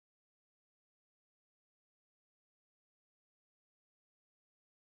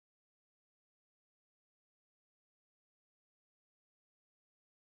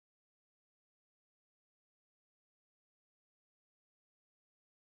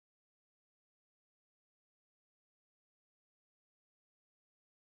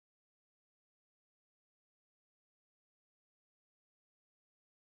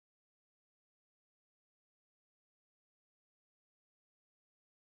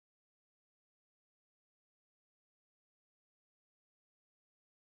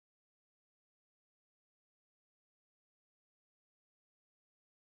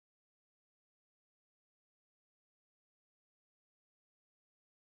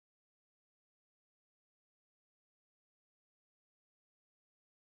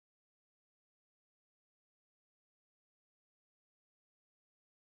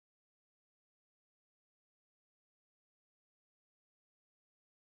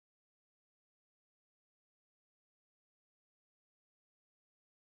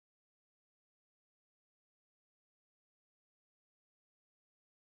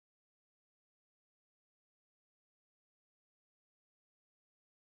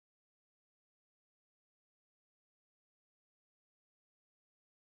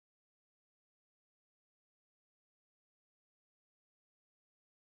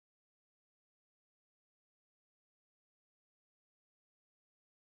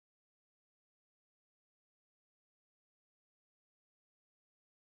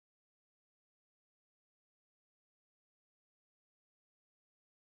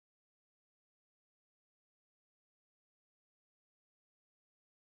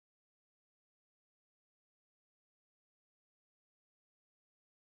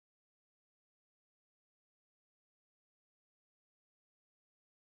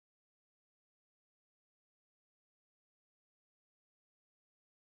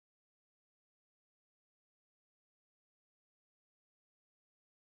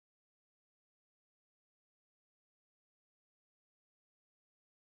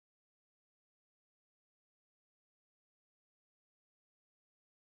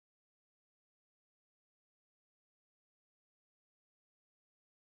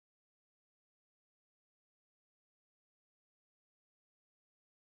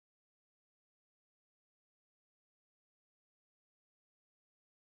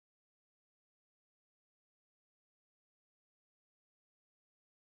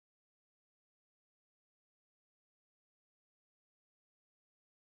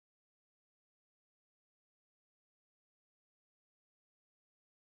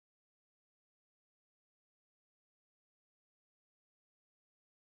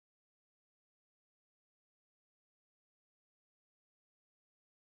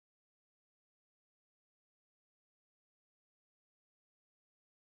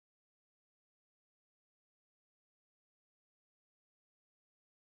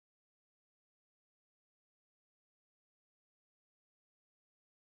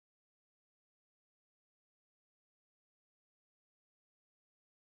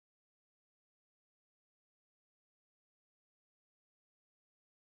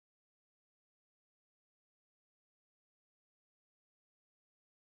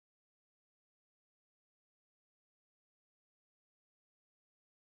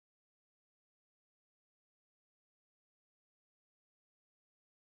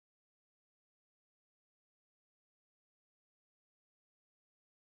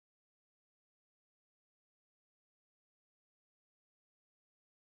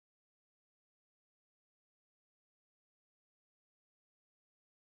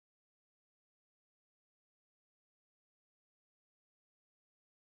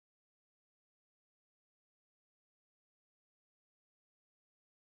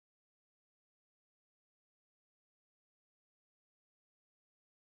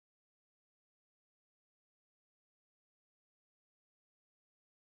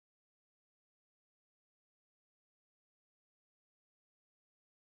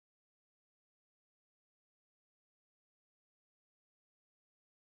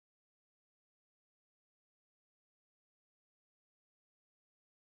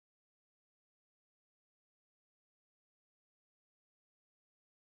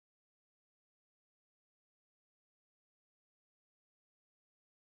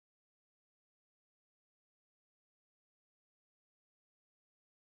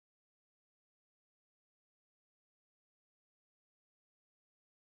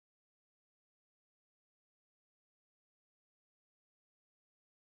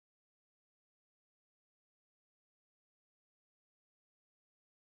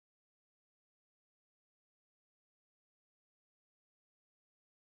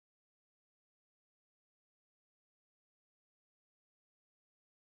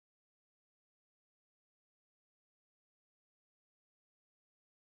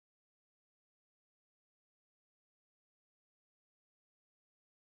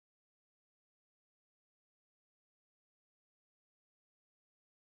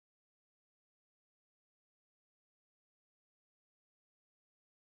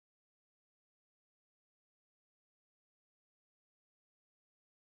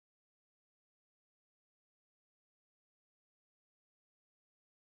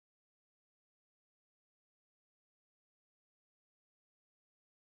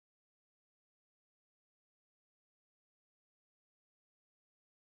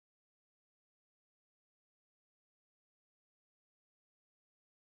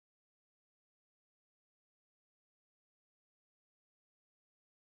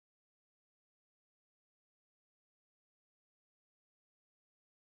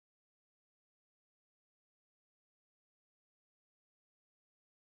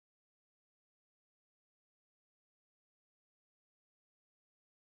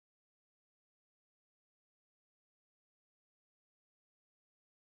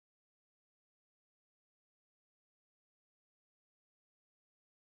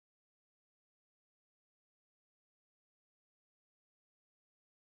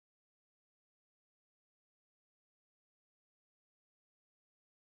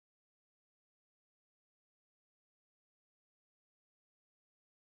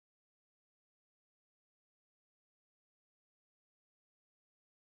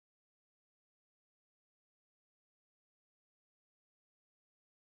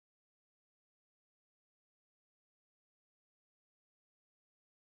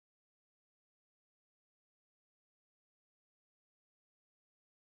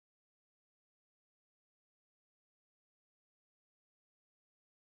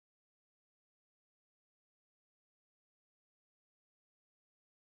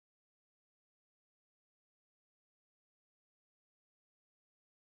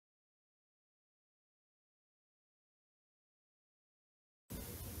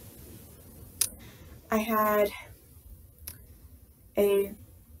I had a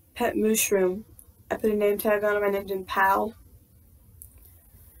pet mushroom. I put a name tag on him. I named him Pal.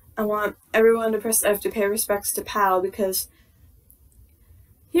 I want everyone to press F to pay respects to Pal because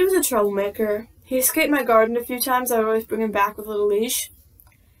he was a troublemaker. He escaped my garden a few times. I would always bring him back with a little leash.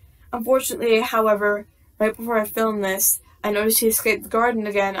 Unfortunately, however, right before I filmed this, I noticed he escaped the garden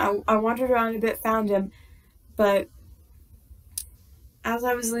again. I wandered around a bit, found him, but as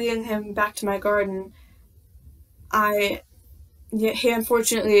I was leading him back to my garden, he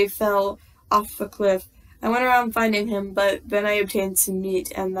unfortunately fell off a cliff. I went around finding him, but then I obtained some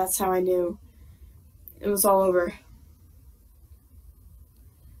meat, and that's how I knew it was all over.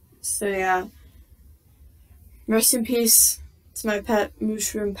 So yeah, rest in peace to my pet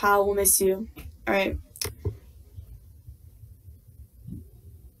mushroom Pal. We'll miss you. Alright.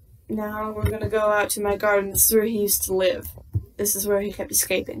 Now we're gonna go out to my garden. This is where he used to live. This is where he kept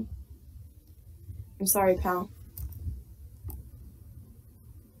escaping. I'm sorry, Pal.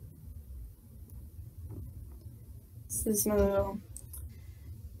 This is my little...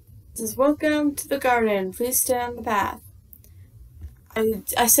 It says, welcome to the garden. Please stay on the path.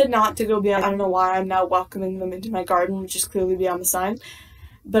 I said not to go beyond. I don't know why I'm now welcoming them into my garden, which is clearly beyond the sign.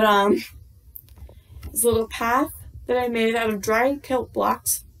 But, this little path that I made out of dry kelp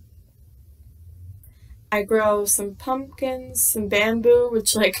blocks. I grow some pumpkins, some bamboo,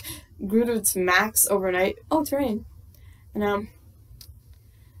 which, like, grew to its max overnight. Oh, it's raining. And,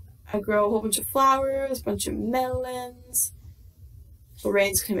 I grow a whole bunch of flowers, a bunch of melons. The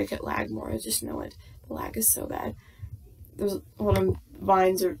rain's gonna make it lag more, I just know it. The lag is so bad. There's a lot of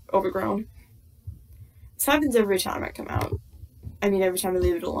vines are overgrown. This happens every time I come out. I mean, every time I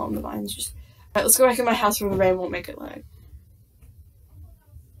leave it alone, the vines just... Alright, let's go back in my house where the rain won't make it lag.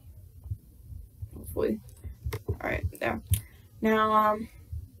 Hopefully. Alright, there. Now,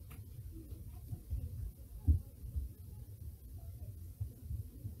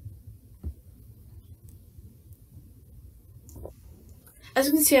 as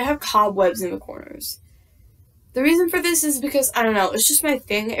you can see, I have cobwebs in the corners. The reason for this is because, I don't know, it's just my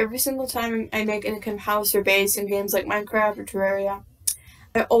thing. Every single time I make any kind of house or base in games like Minecraft or Terraria,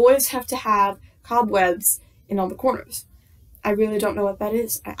 I always have to have cobwebs in all the corners. I really don't know what that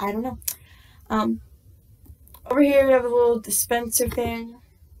is. I don't know. Over here we have a little dispenser thing.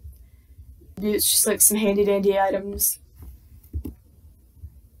 It's just like some handy-dandy items.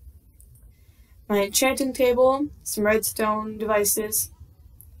 My enchanting table, some redstone devices,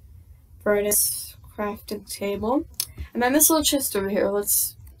 furnace, crafting table, and then this little chest over here.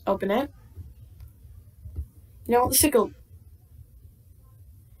 Let's open it. You know what? Let's take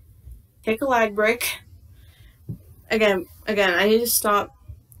a lag break. Again, I need to stop.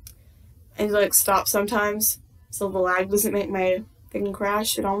 I need to like stop sometimes so the lag doesn't make my thing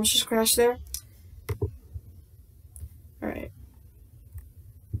crash. It almost just crashed there. Alright.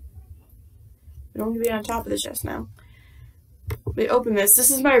 We don't need to be on top of the chest now. We open this. This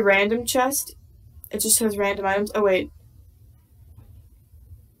is my random chest. It just has random items. Oh, wait.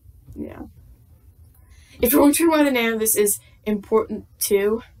 Yeah. If you're wondering why the name of this is Important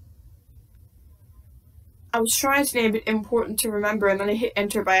 2, I was trying to name it Important to Remember, and then I hit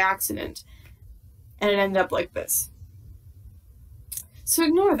enter by accident. And it ended up like this. So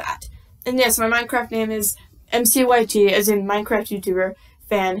ignore that. And yes, my Minecraft name is MCYT, as in Minecraft YouTuber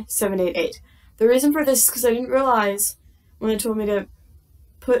Fan 788. The reason for this is because I didn't realize when they told me to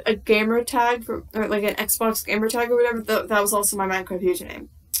put a gamer tag, or like an Xbox gamer tag or whatever, that was also my Minecraft username.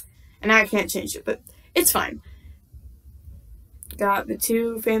 And I can't change it, but it's fine. Got the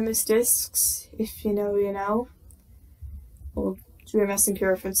two famous discs, if you know, you know. We'll do a MSMP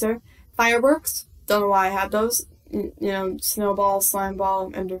reference there. Fireworks, don't know why I had those. You know, snowball, slime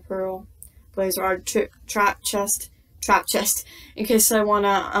ball, ender pearl, blaze rod, trap chest, in case I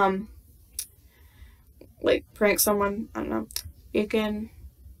wanna, like, prank someone, I don't know. Beacon.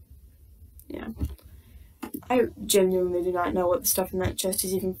 Yeah. I genuinely do not know what the stuff in that chest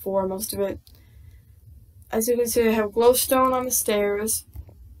is even for, most of it. As you can see, I have glowstone on the stairs,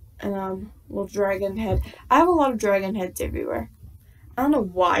 and, little dragon head. I have a lot of dragon heads everywhere. I don't know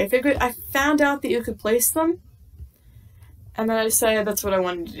why. I found out that you could place them, and then I decided that's what I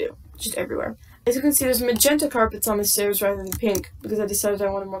wanted to do. Just everywhere. As you can see, there's magenta carpets on the stairs rather than pink, because I decided I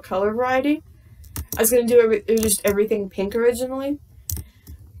wanted more color variety. I was going to do just everything pink originally.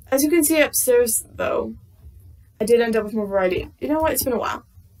 As you can see upstairs, though, I did end up with more variety. You know what? It's been a while.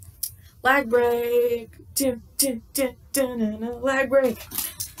 Lag break. Lag break.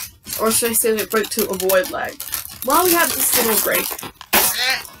 Or should I say lag break to avoid lag? While we have this little break,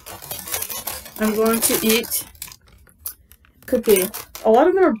 I'm going to eat cookie. A lot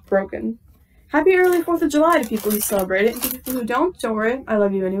of them are broken. Happy early 4th of July to people who celebrate it, and to people who don't worry, I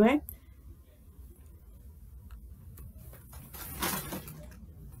love you anyway.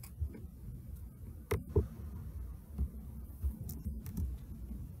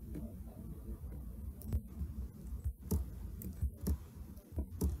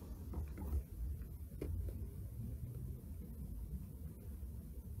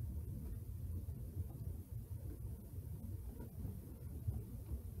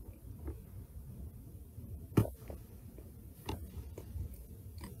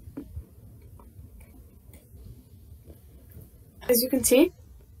 As you can see,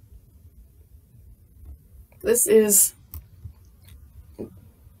 this is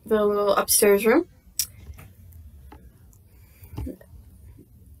the little upstairs room.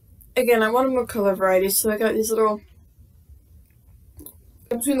 Again, I wanted more color variety, so I got these little,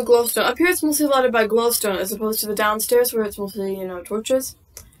 in between the glowstone. Up here it's mostly lighted by glowstone as opposed to the downstairs where it's mostly, you know, torches.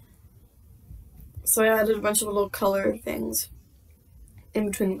 So I added a bunch of little color things in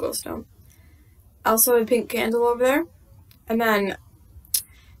between the glowstone. I also had a pink candle over there. And then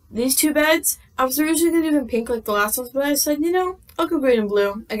these two beds, I was originally going to do them pink like the last ones, but I said, you know, I'll go green and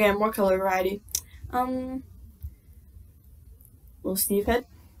blue. Again, more color variety. Little Steve head.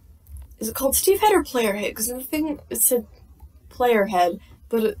 Is it called Steve head or player head? Because in the thing it said player head,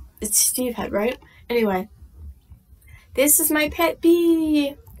 but it's Steve head, right? Anyway, this is my pet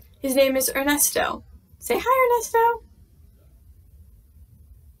bee. His name is Ernesto. Say hi, Ernesto.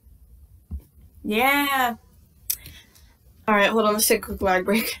 Yeah. Alright, hold on, let's take a quick lag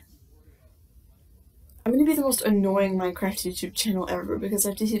break. I'm gonna be the most annoying Minecraft YouTube channel ever because I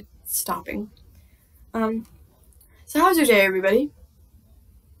have to keep stopping. So how's your day, everybody?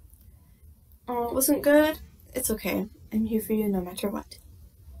 Oh, it wasn't good? It's okay. I'm here for you no matter what.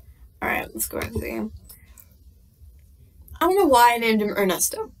 Alright, let's go back to the game. I don't know why I named him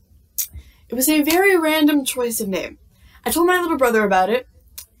Ernesto. It was a very random choice of name. I told my little brother about it,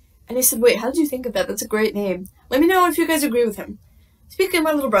 and he said, wait, how did you think of that? That's a great name. Let me know if you guys agree with him. Speaking of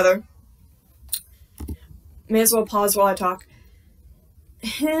my little brother, may as well pause while I talk.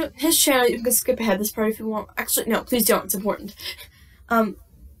 His channel, you can skip ahead this part if you want. Actually, no, please don't. It's important. My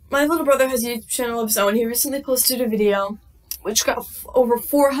little brother has a YouTube channel of his own. He recently posted a video which got over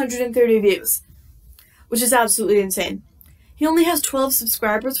 430 views, which is absolutely insane. He only has 12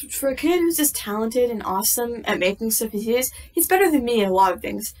 subscribers, which for a kid who's as talented and awesome at making stuff as he is, he's better than me in a lot of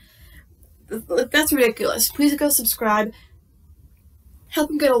things. That's ridiculous. Please go subscribe. Help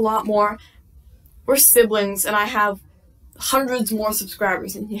him get a lot more. We're siblings, and I have hundreds more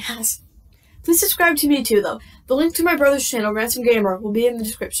subscribers than he has. Please subscribe to me too, though. The link to my brother's channel, Ransom Gamer, will be in the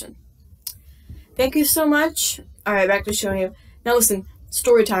description. Thank you so much. Alright, back to showing you. Now listen,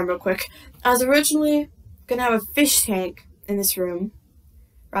 story time real quick. I was originally gonna have a fish tank in this room,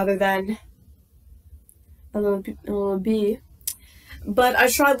 rather than a little bee. But I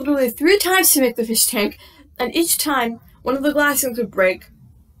tried literally 3 times to make the fish tank, and each time, one of the glass things would break.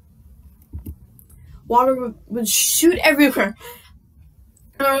 Water would shoot everywhere.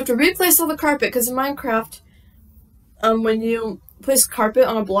 And I would have to replace all the carpet, because in Minecraft, when you place carpet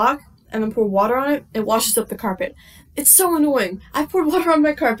on a block and then pour water on it, it washes up the carpet. It's so annoying. I poured water on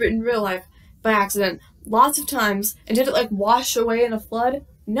my carpet in real life by accident lots of times, and did it like wash away in a flood?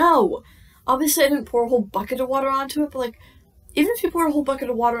 No! Obviously I didn't pour a whole bucket of water onto it, but like, even if you pour a whole bucket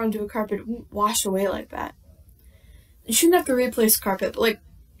of water onto a carpet, it wouldn't wash away like that. You shouldn't have to replace carpet, but like,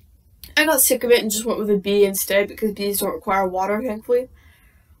 I got sick of it and just went with a bee instead, because bees don't require water, thankfully.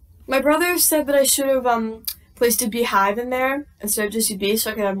 My brother said that I should have placed a beehive in there instead of just a bee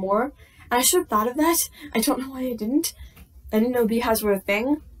so I could have more. And I should have thought of that. I don't know why I didn't. I didn't know beehives were a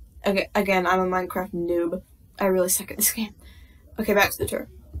thing. Again, I'm a Minecraft noob. I really suck at this game. Okay, back to the tour.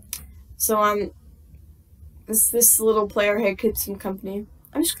 So, this little player head keeps him company.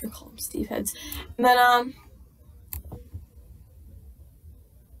 I'm just gonna call him Steve Heads. And then,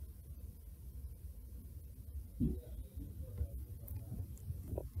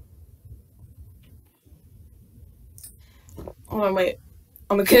 hold on, wait.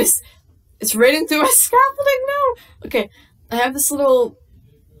 Oh my goodness. It's raining through my scaffolding now! Okay, I have this little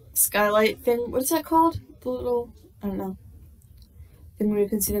skylight thing. What is that called? The little, I don't know, thing where you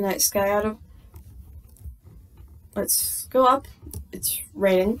can see the night sky out of. Let's go up. It's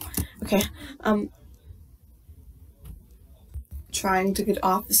raining. Okay, trying to get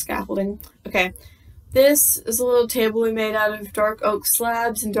off the scaffolding. Okay, this is a little table we made out of dark oak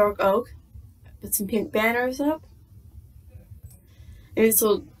slabs and dark oak. Put some pink banners up. And it's a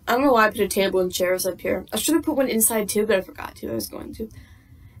little, I don't know why I put a table and chairs up here. I should have put one inside too, but I forgot to. I was going to.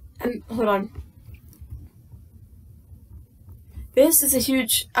 And hold on. This is a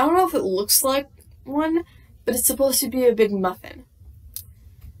huge, I don't know if it looks like one, but it's supposed to be a big muffin.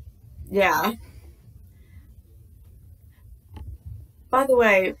 Yeah. By the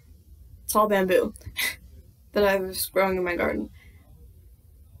way, it's all bamboo that I was growing in my garden.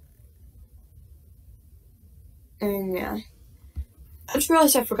 And yeah. I just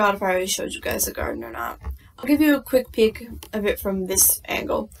realized I forgot if I already showed you guys the garden or not. I'll give you a quick peek of it from this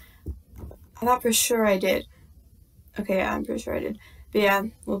angle. I thought for sure I did. Okay, yeah, I'm pretty sure I did. But yeah,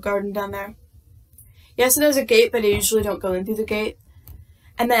 little garden down there. Yeah, so there's a gate, but I usually don't go in through the gate.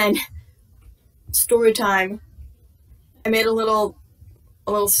 And then, story time. I made a little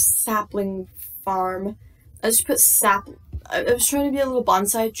sapling farm. I just put I was trying to be a little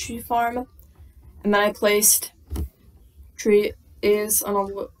bonsai tree farm. And then I placed trees on all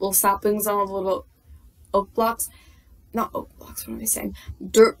the little saplings on all the little oak blocks. Not oak blocks, what am I saying?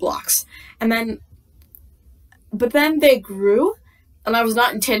 Dirt blocks. And then, but then they grew, and I was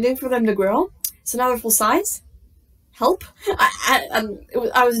not intending for them to grow. So now they're full size. Help.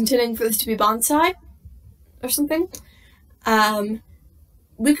 I was intending for this to be bonsai or something.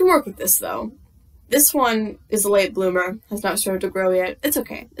 We can work with this though. This one is a late bloomer, has not started to grow yet. It's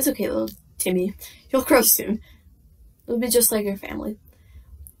okay. It's okay, little Timmy. You'll grow soon. It'll be just like your family.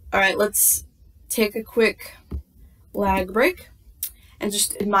 Alright, let's take a quick lag break and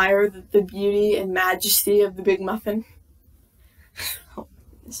just admire the beauty and majesty of the big muffin. Oh,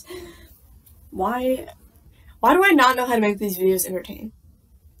 why do I not know how to make these videos entertaining?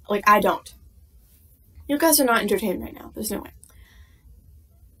 Like, I don't. You guys are not entertained right now. There's no way.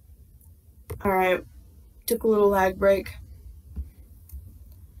 Alright, took a little lag break.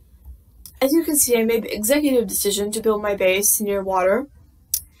 As you can see, I made the executive decision to build my base near water.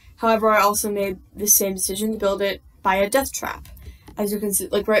 However, I also made the same decision to build it by a death trap. As you can see,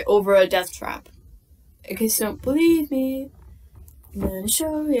 like right over a death trap. In case you don't believe me, I'm gonna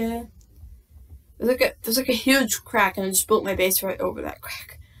show ya. There's like a huge crack, and I just built my base right over that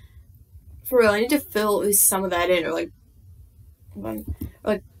crack. For real, I need to fill at least some of that in, or like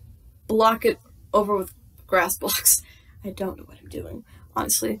block it over with grass blocks. I don't know what I'm doing,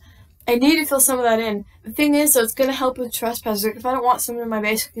 honestly. I need to fill some of that in. The thing is, though, it's going to help with trespassers. Like, if I don't want someone in my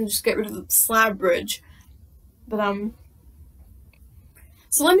base, I can just get rid of the slab bridge. But,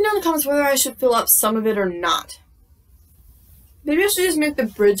 so let me know in the comments whether I should fill up some of it or not. Maybe I should just make the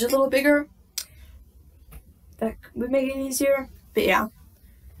bridge a little bigger. That would make it easier. But, yeah.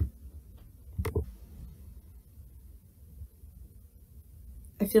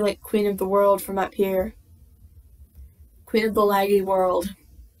 I feel like Queen of the World from up here. Queen of the laggy world.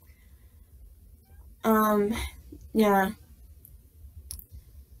 Yeah.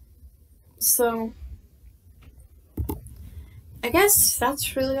 So, I guess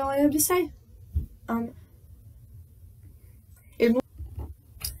that's really all I have to say.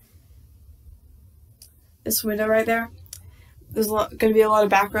 This window right there, there's gonna be a lot of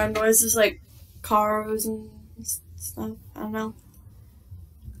background noises, like cars and stuff. I don't know.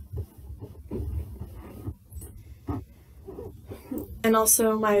 And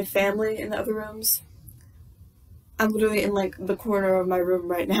also my family in the other rooms. I'm literally in like the corner of my room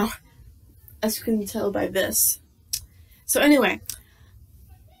right now, as you can tell by this. So anyway,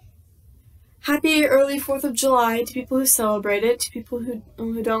 happy early 4th of July to people who celebrate it. To people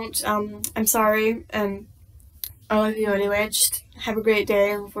who don't, I'm sorry, and I love you anyway. Just have a great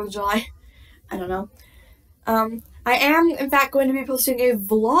day on the 4th of July. I don't know. I am, in fact, going to be posting a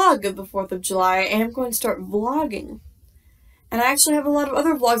vlog of the 4th of July. I am going to start vlogging. And I actually have a lot of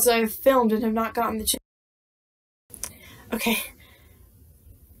other vlogs that I have filmed and have not gotten the chance. Okay.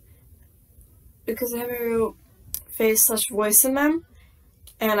 Because I have a real face/voice in them,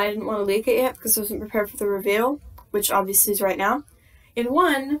 and I didn't want to leak it yet because I wasn't prepared for the reveal, which obviously is right now. In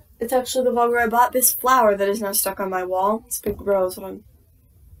one, it's actually the vlog where I bought this flower that is now stuck on my wall. It's a big rose one.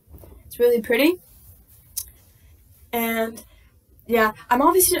 It's really pretty. And yeah, I'm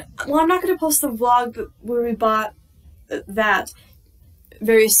not going to post the vlog where we bought that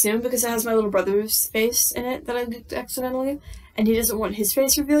very soon because it has my little brother's face in it that I leaked accidentally, and he doesn't want his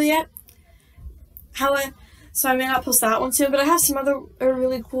face revealed yet. So I may not post that one soon, but I have some other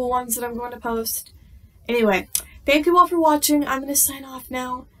really cool ones that I'm going to post. Anyway, thank you all for watching. I'm going to sign off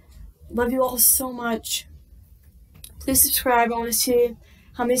now. Love you all so much. Please subscribe. I want to see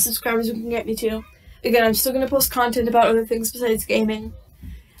how many subscribers we can get me to. Again, I'm still going to post content about other things besides gaming.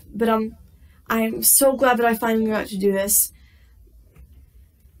 But I'm so glad that I finally got to do this.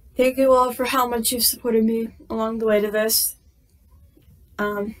 Thank you all for how much you've supported me along the way to this.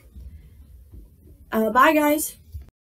 Bye guys!